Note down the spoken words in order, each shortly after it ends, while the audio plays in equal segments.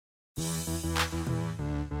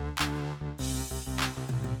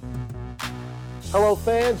Hello,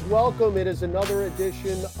 fans. Welcome. It is another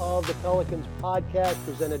edition of the Pelicans podcast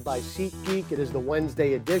presented by SeatGeek. It is the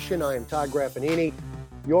Wednesday edition. I am Todd Graffanini,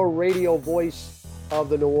 your radio voice of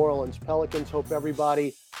the New Orleans Pelicans. Hope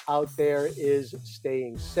everybody out there is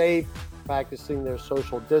staying safe, practicing their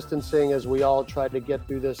social distancing as we all try to get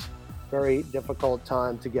through this very difficult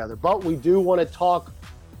time together. But we do want to talk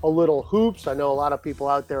a little hoops. I know a lot of people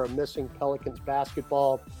out there are missing Pelicans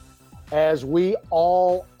basketball, as we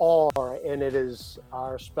all are, and it is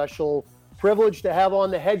our special privilege to have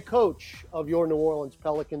on the head coach of your New Orleans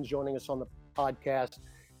Pelicans joining us on the podcast.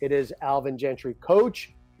 It is Alvin Gentry.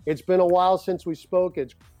 Coach, it's been a while since we spoke.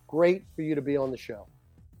 It's great for you to be on the show.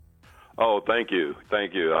 Oh, thank you.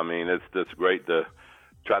 Thank you. I mean, it's great to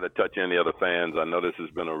try to touch any other fans. I know this has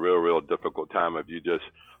been a real difficult time, as you just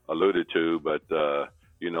alluded to, but,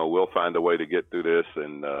 we'll find a way to get through this,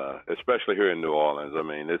 and especially here in New Orleans. I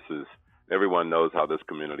mean, everyone knows how this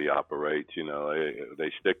community operates.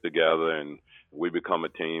 They stick together, and we become a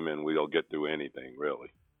team, and we'll get through anything,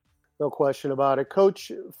 really. No question about it.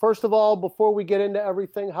 Coach, first of all, before we get into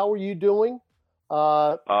everything, how are you doing?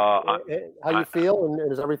 How you feel,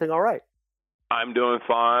 and is everything all right? I'm doing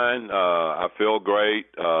fine. I feel great.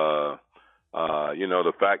 The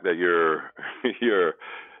fact that you're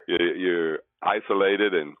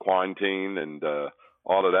isolated and quarantined and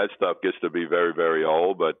all of that stuff gets to be very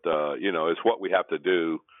old, but it's what we have to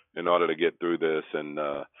do in order to get through this. And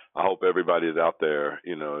I hope everybody is out there,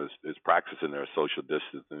 is practicing their social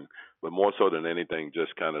distancing, but more so than anything,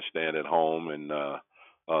 just kind of staying at home, and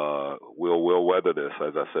we'll weather this,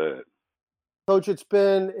 as I said. Coach, it's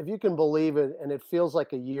been, if you can believe it, and it feels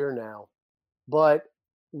like a year now, but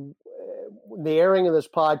the airing of this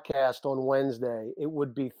podcast on Wednesday, it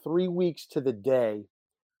would be 3 weeks to the day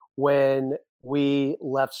when we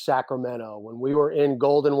left Sacramento, when we were in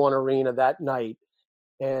Golden One Arena that night.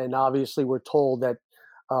 And obviously we're told that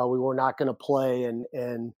we were not going to play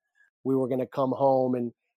and we were going to come home. And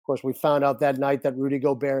of course we found out that night that Rudy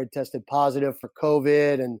Gobert had tested positive for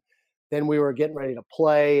COVID, and then we were getting ready to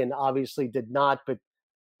play and obviously did not. But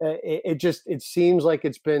it seems like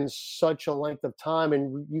it's been such a length of time.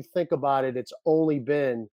 And you think about it, it's only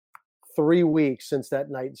been 3 weeks since that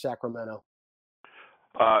night in Sacramento.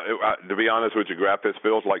 To be honest with you, Graf, this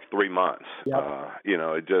feels like 3 months. Yep.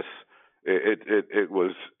 It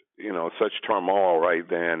was, such turmoil right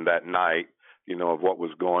then that night, of what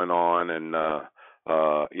was going on, and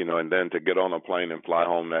and then to get on a plane and fly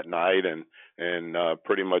home that night, and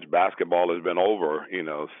pretty much basketball has been over,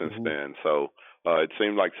 since then. So it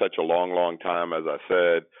seemed like such a long time, as I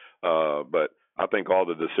said, but I think all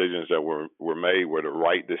the decisions that were made were the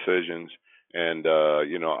right decisions, and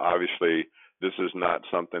obviously this is not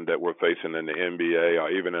something that we're facing in the NBA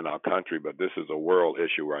or even in our country, but this is a world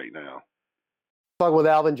issue right now. Talking with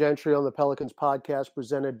Alvin Gentry on the Pelicans podcast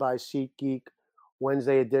presented by SeatGeek,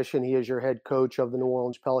 Wednesday edition. He is your head coach of the New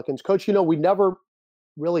Orleans Pelicans. Coach, we never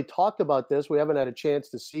really talked about this. We haven't had a chance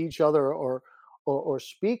to see each other or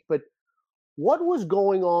speak, but what was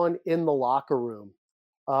going on in the locker room?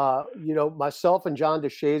 Myself and John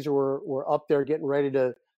DeShazer were up there getting ready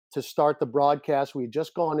to start the broadcast. We had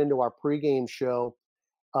just gone into our pregame show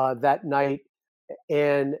that night.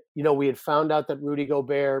 And, we had found out that Rudy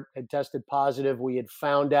Gobert had tested positive. We had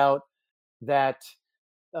found out that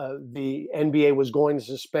the NBA was going to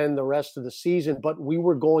suspend the rest of the season, but we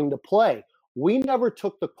were going to play. We never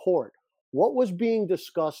took the court. What was being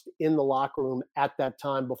discussed in the locker room at that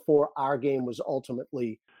time before our game was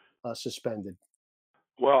ultimately suspended?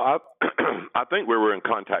 Well, I think we were in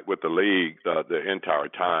contact with the league the entire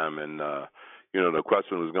time, and the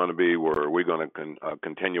question was going to be: were we going to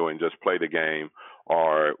continue and just play the game,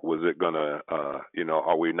 or was it going to,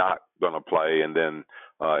 are we not going to play, and then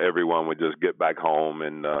everyone would just get back home,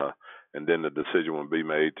 and then the decision would be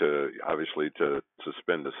made to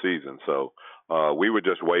suspend the season. So we were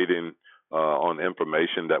just waiting on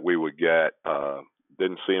information that we would get.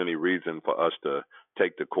 Didn't see any reason for us to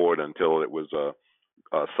take the court until it was a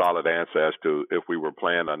solid answer as to if we were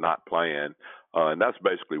playing or not playing, and that's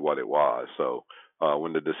basically what it was. So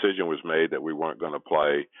when the decision was made that we weren't going to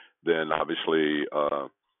play, then obviously,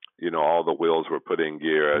 all the wheels were put in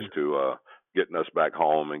gear as to getting us back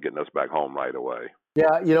home and getting us back home right away.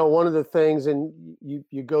 Yeah, one of the things, and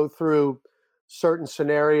you go through certain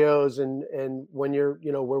scenarios, and when you're,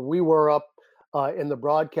 where we were up in the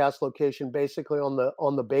broadcast location, basically on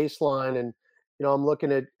the baseline, and I'm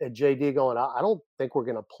looking at JD going, I don't think we're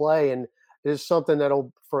going to play, and it is something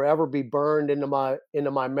that'll forever be burned into my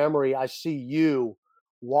memory. I see you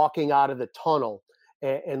walking out of the tunnel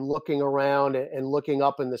and looking around and looking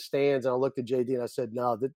up in the stands, and I looked at JD and I said,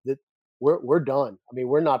 no, we're done. I mean,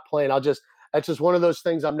 we're not playing. that's just one of those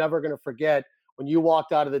things I'm never going to forget. When you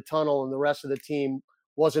walked out of the tunnel and the rest of the team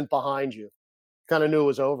wasn't behind you, kind of knew it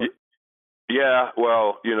was over. Yeah,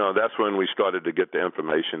 well, that's when we started to get the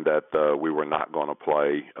information that we were not going to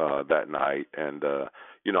play that night. And,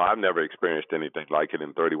 I've never experienced anything like it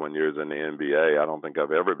in 31 years in the NBA. I don't think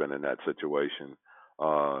I've ever been in that situation,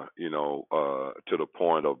 to the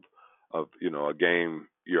point of a game,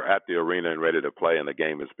 you're at the arena and ready to play, and the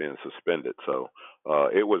game is being suspended. So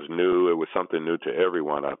it was new. It was something new to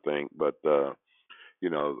everyone, I think. But,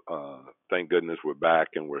 thank goodness we're back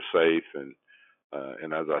and we're safe.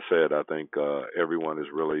 And as I said, I think everyone is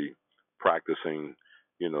really practicing,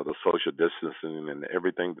 the social distancing and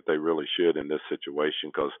everything that they really should in this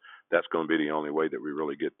situation, because that's going to be the only way that we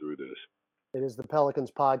really get through this. It is the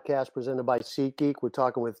Pelicans podcast presented by SeatGeek. We're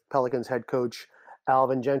talking with Pelicans head coach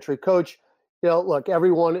Alvin Gentry. Coach, look,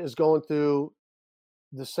 everyone is going through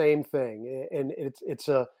the same thing, and it's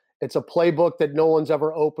a playbook that no one's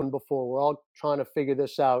ever opened before. We're all trying to figure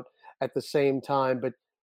this out at the same time. But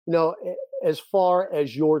as far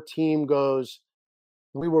as your team goes,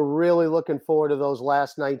 we were really looking forward to those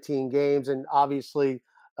last 19 games, and obviously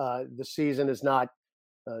the season is not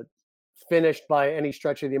finished by any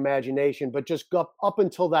stretch of the imagination. But just up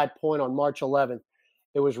until that point on March 11th,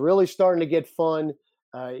 it was really starting to get fun.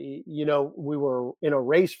 We were in a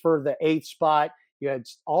race for the 8th spot. You had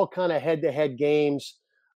all kind of head-to-head games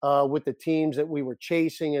with the teams that we were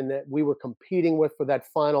chasing and that we were competing with for that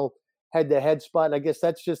final head-to-head spot. And I guess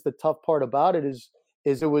that's just the tough part about it is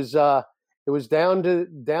it was down to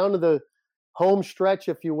the home stretch,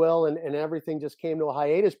 if you will, and everything just came to a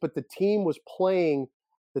hiatus. But the team was playing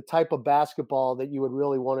the type of basketball that you had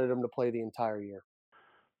really wanted them to play the entire year.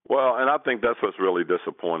 Well, and I think that's what's really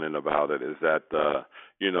disappointing about it is that,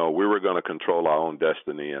 we were going to control our own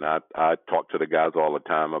destiny. And I talk to the guys all the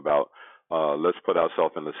time about let's put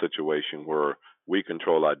ourselves in a situation where we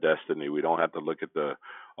control our destiny. We don't have to look at the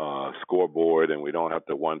scoreboard, and we don't have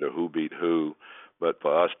to wonder who beat who, but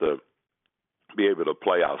for us to be able to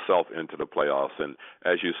play ourselves into the playoffs. And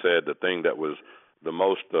as you said, the thing that was the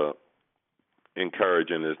most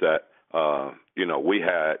encouraging is that, we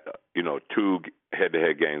had, 2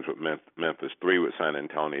 head-to-head games with Memphis, 3 with San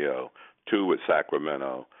Antonio, 2 with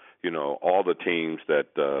Sacramento. All the teams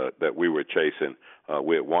that we were chasing.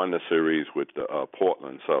 We had won the series with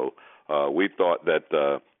Portland. So we thought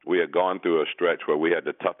that we had gone through a stretch where we had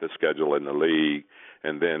the toughest schedule in the league,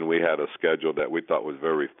 and then we had a schedule that we thought was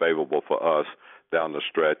very favorable for us down the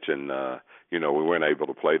stretch, and, we weren't able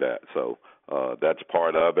to play that. So that's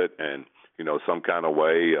part of it, and, some kind of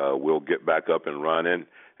way we'll get back up and running,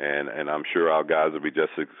 and I'm sure our guys will be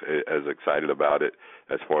just as excited about it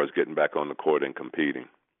as far as getting back on the court and competing.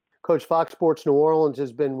 Coach, Fox Sports New Orleans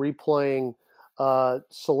has been replaying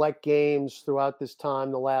select games throughout this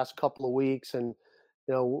time, the last couple of weeks, and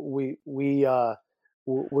we're going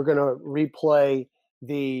to replay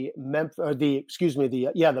the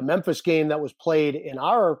Memphis game that was played in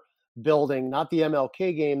our building, not the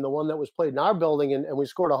MLK game, the one that was played in our building, and we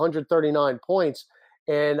scored 139 points.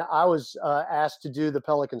 And I was asked to do the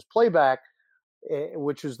Pelicans playback,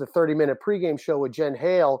 which was the 30-minute pregame show with Jen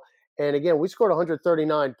Hale. And again, we scored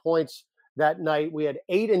 139 points that night. We had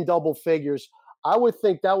 8 in double figures. I would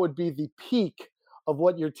think that would be the peak of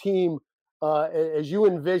what your team, as you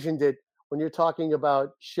envisioned it, when you're talking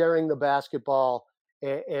about sharing the basketball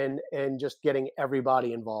and just getting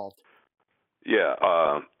everybody involved. Yeah,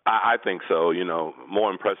 I think so.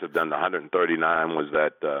 More impressive than the 139 was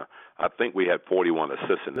that I think we had 41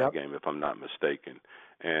 assists in that game, if I'm not mistaken.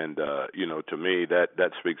 And, to me,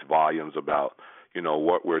 that speaks volumes about,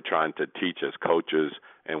 what we're trying to teach as coaches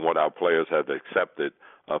and what our players have accepted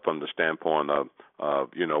from the standpoint of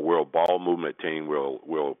we're a ball movement team,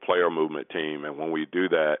 we're a player movement team. And when we do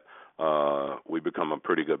that, we become a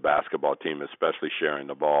pretty good basketball team, especially sharing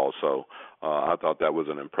the ball. So I thought that was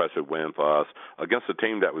an impressive win for us against a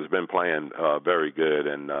team that has been playing very good.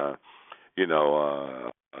 And,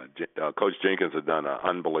 Coach Jenkins has done an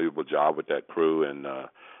unbelievable job with that crew. And,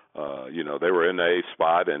 they were in the 8th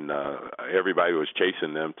spot, and everybody was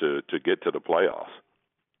chasing them to get to the playoffs.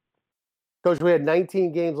 Coach, we had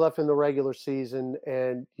 19 games left in the regular season,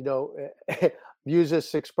 and, use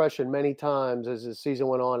this expression many times as the season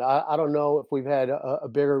went on. I don't know if we've had a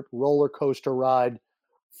bigger roller coaster ride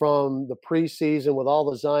from the preseason with all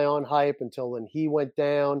the Zion hype until when he went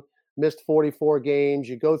down, missed 44 games.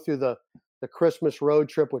 You go through the Christmas road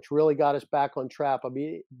trip, which really got us back on track.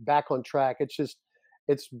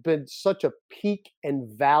 It's been such a peak and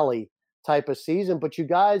valley type of season, but you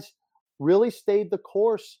guys really stayed the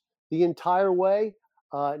course the entire way.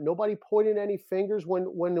 Nobody pointed any fingers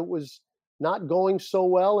when it was not going so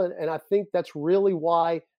well. And I think that's really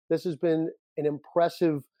why this has been an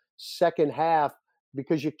impressive second half,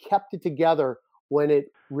 because you kept it together when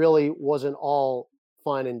it really wasn't all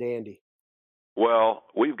fine and dandy. Well,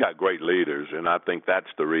 we've got great leaders, and I think that's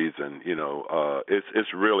the reason.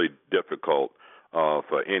 It's really difficult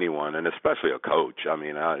for anyone, and especially a coach. I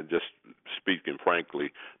mean, I just speaking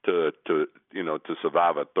frankly to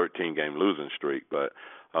survive a 13-game losing streak. But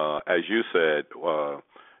as you said,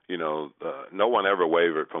 no one ever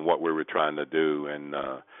wavered from what we were trying to do, and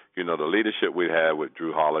the leadership we had with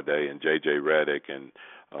Drew Holiday and J.J. Redick and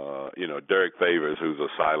Derek Favors, who's a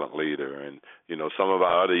silent leader, and some of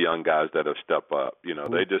our other young guys that have stepped up.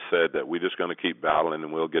 They just said that we're just going to keep battling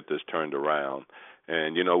and we'll get this turned around.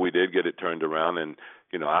 And we did get it turned around, and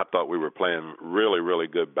I thought we were playing really, really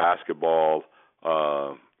good basketball.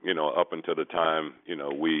 Up until the time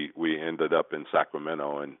we ended up in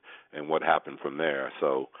Sacramento and what happened from there.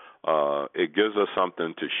 So it gives us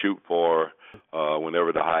something to shoot for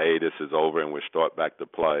whenever the hiatus is over and we start back to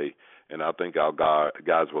play. And I think our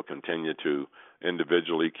guys will continue to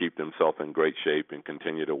individually keep themselves in great shape and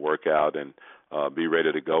continue to work out and be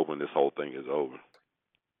ready to go when this whole thing is over.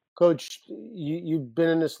 Coach, you've been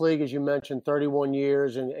in this league, as you mentioned, 31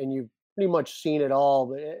 years, and you've pretty much seen it all.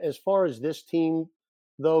 But as far as this team,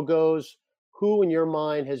 though, goes, who in your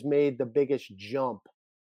mind has made the biggest jump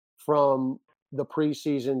from the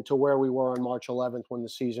preseason to where we were on March 11th when the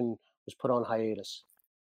season was put on hiatus?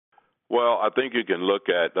 Well, I think you can look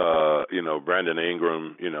at, Brandon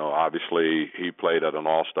Ingram. Obviously he played at an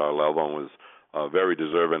all-star level and was very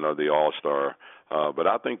deserving of the all-star. But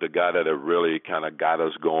I think the guy that have really kind of got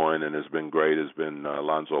us going and has been great has been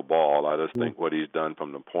Lonzo Ball. I just think what he's done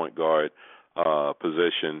from the point guard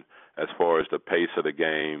position as far as the pace of the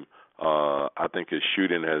game, I think his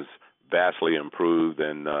shooting has vastly improved,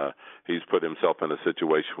 and he's put himself in a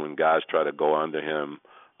situation when guys try to go under him,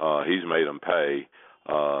 he's made them pay.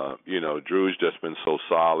 Drew's just been so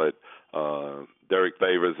solid. Derek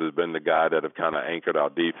Favors has been the guy that have kind of anchored our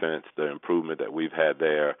defense, the improvement that we've had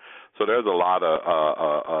there. So there's a lot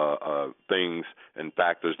of things and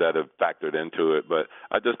factors that have factored into it. But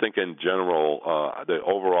I just think in general, the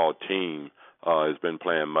overall team has been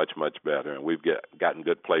playing much, much better, and we've gotten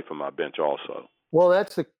good play from our bench also. Well,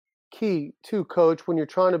 that's the key too, Coach. When you're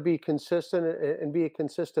trying to be consistent and be a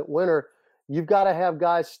consistent winner, you've got to have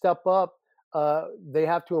guys step up. They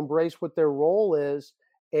have to embrace what their role is.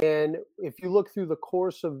 And if you look through the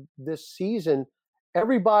course of this season,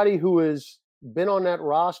 everybody who has been on that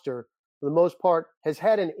roster, for the most part, has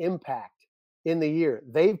had an impact in the year.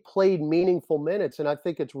 They've played meaningful minutes, and I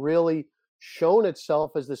think it's really shown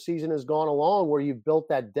itself as the season has gone along, where you've built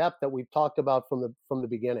that depth that we've talked about from the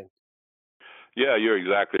beginning. Yeah, you're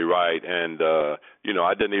exactly right, and I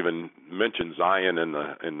didn't even mention Zion in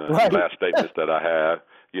the Right. last statements that I have.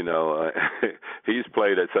 He's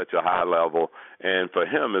played at such a high level, and for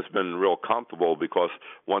him, it's been real comfortable because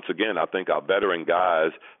once again, I think our veteran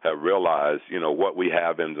guys have realized, what we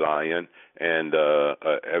have in Zion, and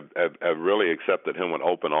have really accepted him with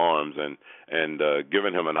open arms and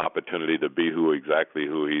given him an opportunity to be who he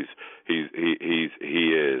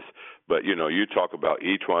is. But you talk about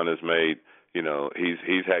each one has made.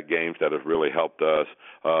 He's had games that have really helped us.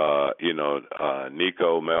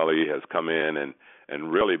 Nico Melli has come in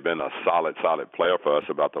and really been a solid player for us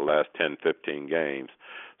about the last 10, 15 games.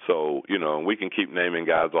 So, we can keep naming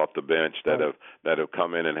guys off the bench that have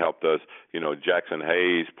come in and helped us. Jackson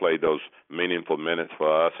Hayes played those meaningful minutes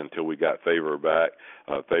for us until we got Favors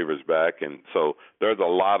back. And so there's a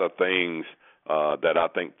lot of things that I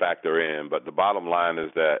think factor in. But the bottom line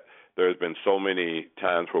is that there's been so many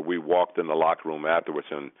times where we walked in the locker room afterwards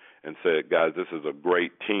and said, guys, this is a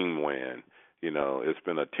great team win. It's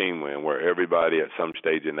been a team win where everybody at some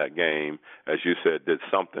stage in that game, as you said, did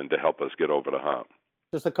something to help us get over the hump.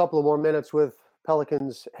 Just a couple of more minutes with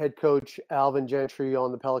Pelicans head coach Alvin Gentry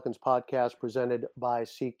on the Pelicans podcast presented by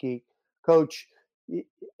SeatGeek. Coach,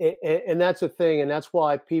 and that's the thing, and that's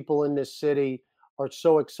why people in this city are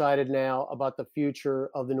so excited now about the future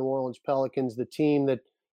of the New Orleans Pelicans, the team that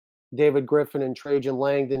David Griffin and Trajan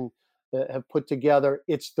Langdon have put together.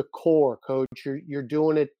 It's the core, Coach. You're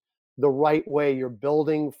doing it the right way. You're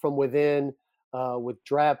building from within with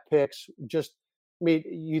draft picks.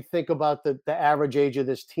 You think about the average age of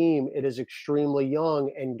this team, it is extremely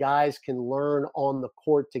young, and guys can learn on the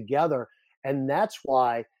court together. And that's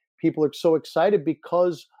why people are so excited,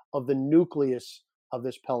 because of the nucleus of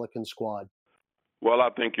this Pelican squad. Well,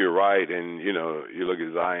 I think you're right, and you look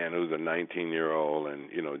at Zion, who's a 19-year-old,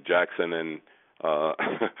 and Jackson and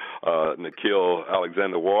Nickeil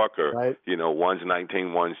Alexander Walker. Right. One's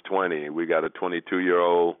 19, one's 20. We got a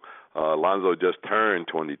 22-year-old Lonzo just turned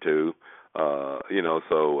 22.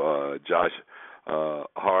 So Josh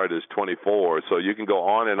Hart is 24. So you can go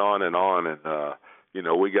on and on and on. And,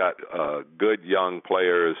 we got good young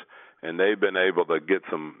players, and they've been able to get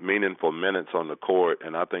some meaningful minutes on the court,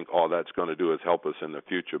 and I think all that's going to do is help us in the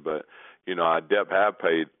future. But, our depth have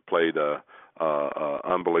played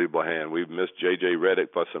unbelievable hand. We've missed J.J.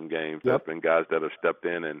 Redick for some games. Yep. There's been guys that have stepped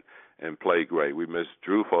in and played great. We missed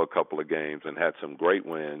Drew for a couple of games and had some great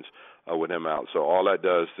wins with him out. So all that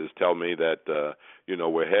does is tell me that,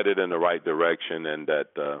 we're headed in the right direction, and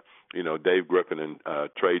that, Dave Griffin and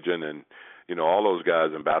Trajan and, all those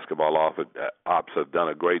guys in basketball ops have done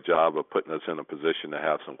a great job of putting us in a position to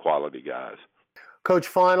have some quality guys. Coach,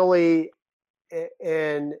 finally,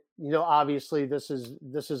 and obviously this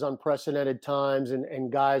is unprecedented times,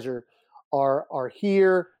 and guys are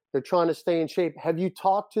here. They're trying to stay in shape. Have you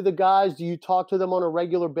talked to the guys? Do you talk to them on a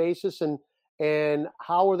regular basis? And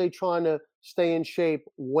how are they trying to stay in shape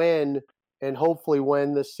when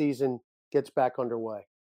the season gets back underway?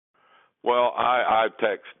 Well, I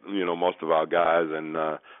text, most of our guys, and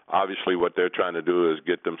obviously what they're trying to do is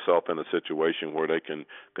get themselves in a situation where they can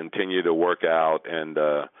continue to work out and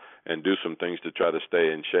do some things to try to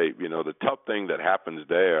stay in shape. The tough thing that happens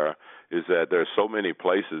there is that there's so many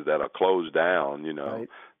places that are closed down. Right.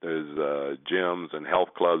 There's gyms and health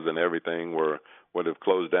clubs and everything where they've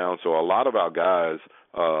closed down. So a lot of our guys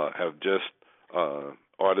have just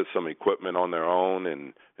ordered some equipment on their own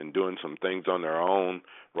and doing some things on their own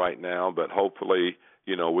right now. But hopefully,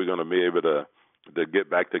 we're going to be able to get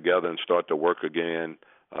back together and start to work again.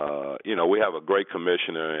 We have a great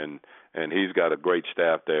commissioner, and he's got a great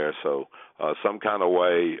staff there. So some kind of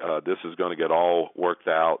way this is going to get all worked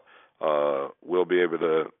out. We'll be able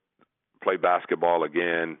to play basketball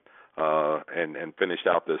again and finish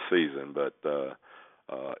out this season. But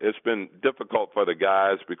it's been difficult for the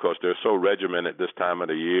guys because they're so regimented this time of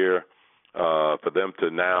the year for them to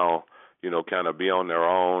now, kind of be on their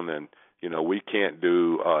own. And, we can't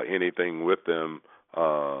do anything with them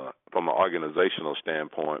from an organizational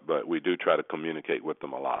standpoint, but we do try to communicate with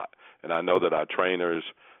them a lot. And I know that our trainers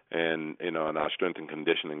and our strength and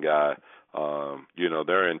conditioning guy,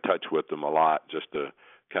 they're in touch with them a lot just to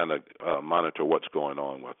kind of monitor what's going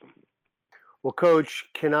on with them. Well, Coach,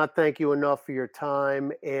 cannot thank you enough for your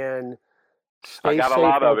time, and stay safe. I got a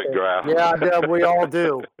lot of it, Graf. Yeah, we all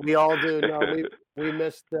do. We all do. No, we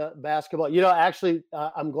missed basketball. Actually,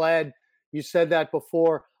 I'm glad you said that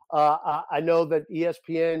before. I know that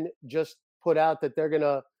ESPN just put out that they're going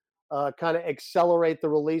to kind of accelerate the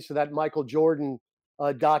release of that Michael Jordan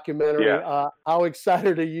documentary. Yeah. How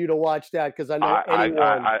excited are you to watch that? Because I know anyone.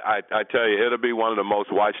 I tell you, it'll be one of the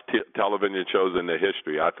most watched television shows in the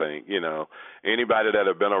history. I think anybody that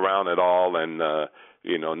have been around at all and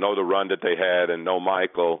know the run that they had and know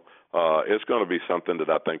Michael. It's going to be something that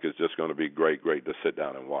I think is just going to be great to sit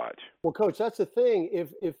down and watch. Well, Coach, that's the thing.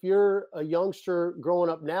 If you're a youngster growing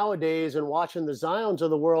up nowadays and watching the Zions of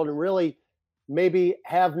the world and really maybe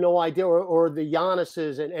have no idea, or the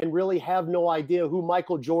Giannis's and really have no idea who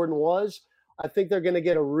Michael Jordan was, I think they're going to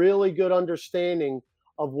get a really good understanding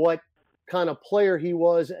of what kind of player he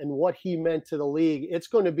was and what he meant to the league. It's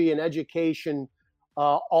going to be an education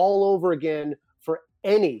all over again for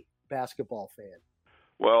any basketball fan.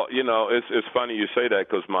 Well, it's funny you say that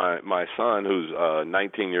because my son, who's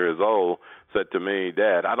 19 years old, said to me,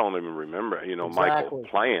 Dad, I don't even remember, Exactly. Michael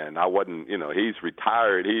playing. I wasn't, he's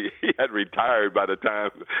retired. He had retired by the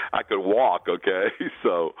time I could walk, okay?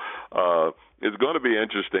 So it's going to be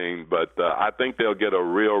interesting, but I think they'll get a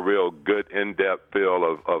real good in-depth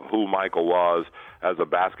feel of who Michael was as a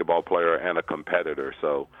basketball player and a competitor.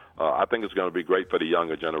 So I think it's going to be great for the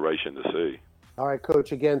younger generation to see. All right,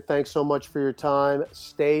 Coach, again, thanks so much for your time.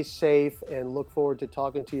 Stay safe and look forward to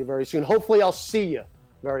talking to you very soon. Hopefully I'll see you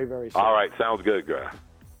very, very soon. All right, sounds good, Graf.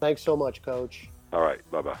 Thanks so much, Coach. All right,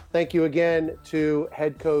 bye-bye. Thank you again to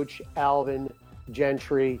head coach Alvin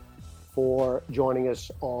Gentry for joining us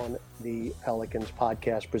on the Pelicans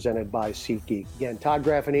podcast presented by SeatGeek. Again, Todd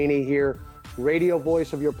Graffinini here, radio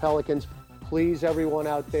voice of your Pelicans. Please, everyone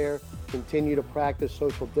out there, continue to practice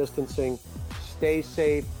social distancing. Stay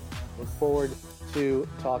safe. Look forward to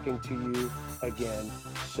talking to you again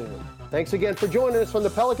soon. Thanks again for joining us on the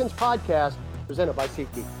Pelicans podcast presented by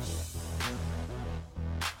SeatGeek.